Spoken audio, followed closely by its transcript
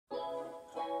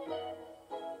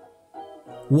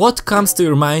What comes to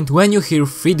your mind when you hear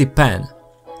 3D pen?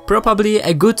 Probably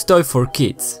a good toy for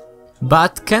kids.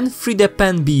 But can 3D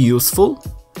pen be useful?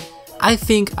 I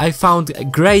think I found a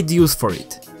great use for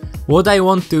it. What I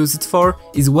want to use it for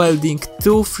is welding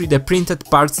two 3D printed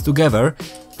parts together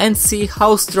and see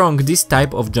how strong this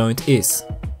type of joint is.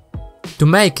 To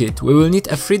make it, we will need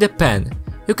a 3D pen.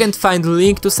 You can find a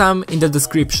link to some in the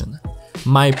description.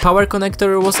 My power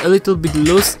connector was a little bit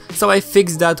loose, so I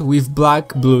fixed that with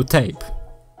black blue tape.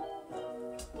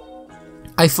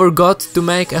 I forgot to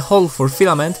make a hole for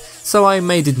filament, so I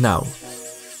made it now.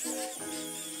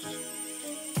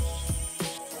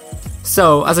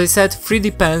 So, as I said,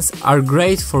 3D pens are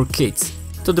great for kids,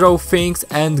 to draw things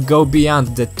and go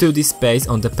beyond the 2D space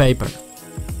on the paper.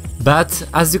 But,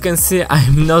 as you can see,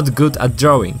 I'm not good at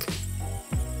drawing.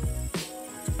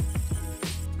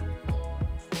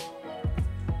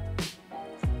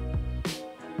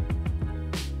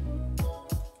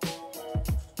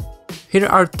 Here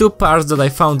are two parts that I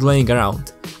found laying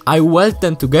around. I weld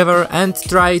them together and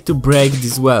try to break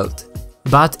this weld,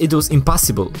 but it was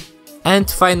impossible. And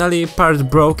finally part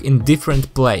broke in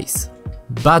different place.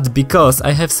 But because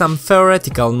I have some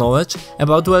theoretical knowledge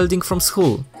about welding from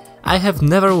school, I have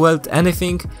never welded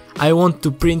anything, I want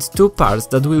to print two parts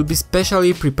that will be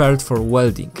specially prepared for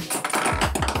welding.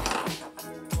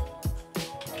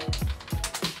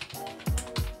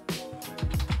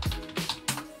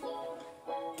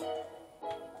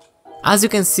 As you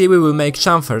can see, we will make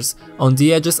chamfers on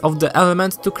the edges of the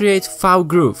element to create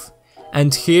V-groove,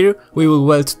 and here we will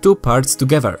weld two parts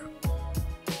together.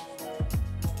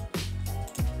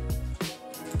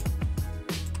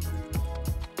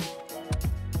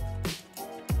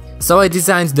 So I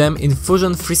designed them in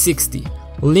Fusion 360,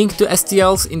 link to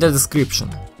STLs in the description.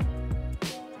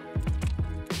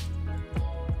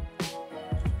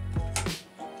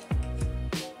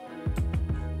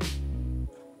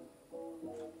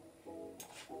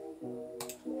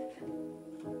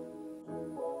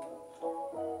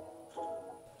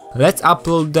 Let's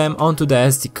upload them onto the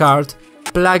SD card,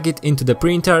 plug it into the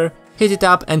printer, heat it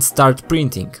up and start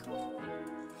printing.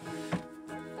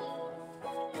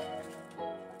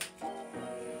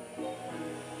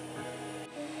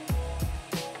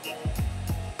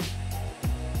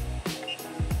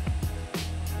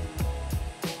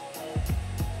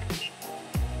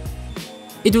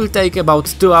 It will take about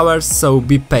 2 hours, so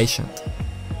be patient.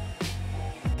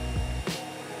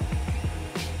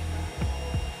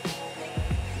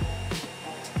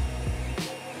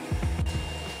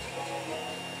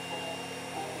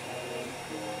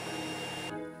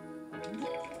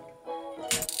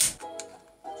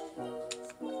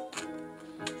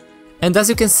 And as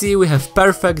you can see, we have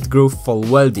perfect groove for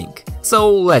welding,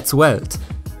 so let's weld.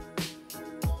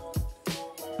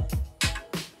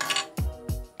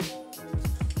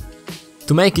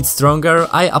 To make it stronger,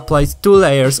 I applied 2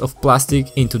 layers of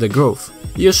plastic into the groove.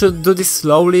 You should do this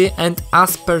slowly and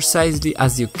as precisely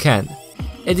as you can.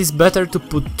 It is better to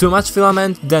put too much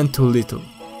filament than too little.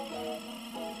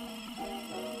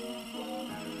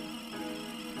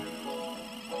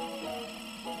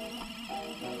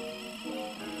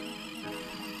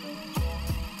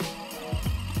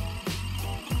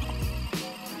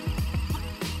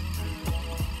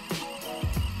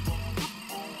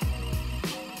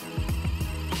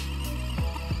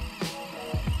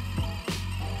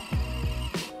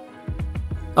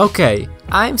 Okay,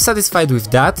 I'm satisfied with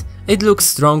that, it looks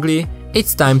strongly,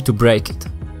 it's time to break it.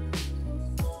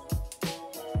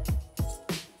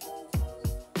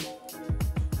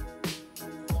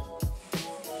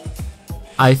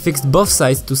 I fixed both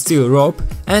sides to steel rope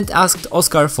and asked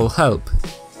Oscar for help.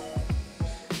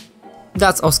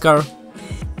 That's Oscar.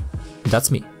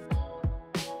 That's me.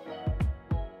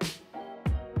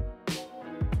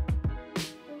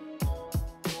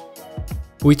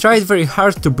 We tried very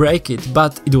hard to break it,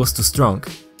 but it was too strong.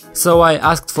 So I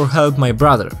asked for help my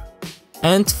brother.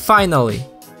 And finally,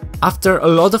 after a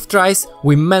lot of tries,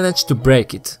 we managed to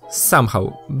break it,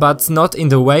 somehow, but not in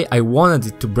the way I wanted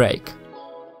it to break.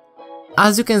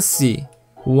 As you can see,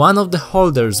 one of the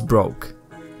holders broke.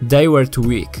 They were too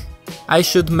weak. I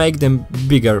should make them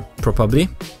bigger, probably.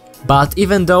 But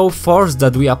even though force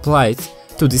that we applied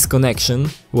to this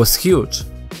connection was huge,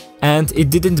 and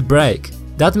it didn't break,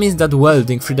 that means that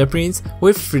welding 3D prints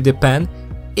with 3D pen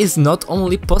is not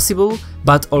only possible,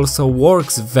 but also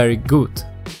works very good.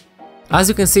 As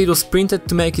you can see, it was printed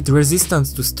to make it resistant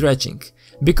to stretching,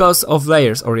 because of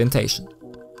layers orientation.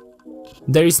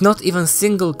 There is not even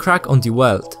single crack on the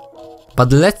weld.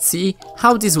 But let's see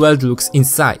how this weld looks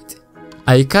inside.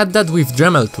 I cut that with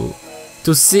Dremel tool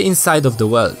to see inside of the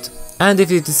weld, and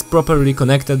if it is properly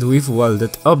connected with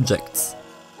welded objects.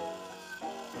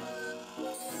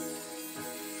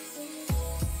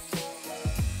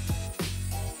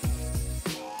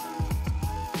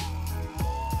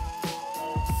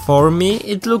 For me,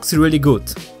 it looks really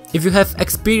good. If you have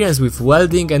experience with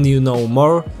welding and you know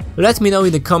more, let me know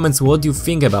in the comments what you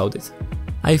think about it.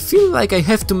 I feel like I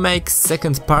have to make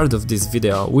second part of this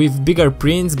video with bigger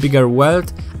prints, bigger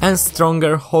weld and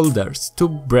stronger holders to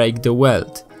break the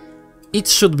weld. It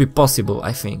should be possible,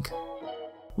 I think.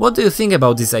 What do you think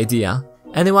about this idea?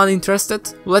 Anyone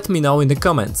interested? Let me know in the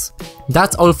comments.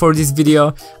 That's all for this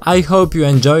video. I hope you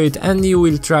enjoy it and you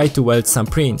will try to weld some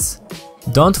prints.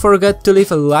 Don't forget to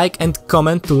leave a like and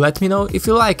comment to let me know if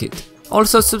you like it.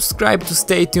 Also subscribe to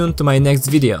stay tuned to my next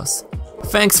videos.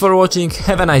 Thanks for watching,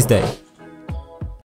 have a nice day.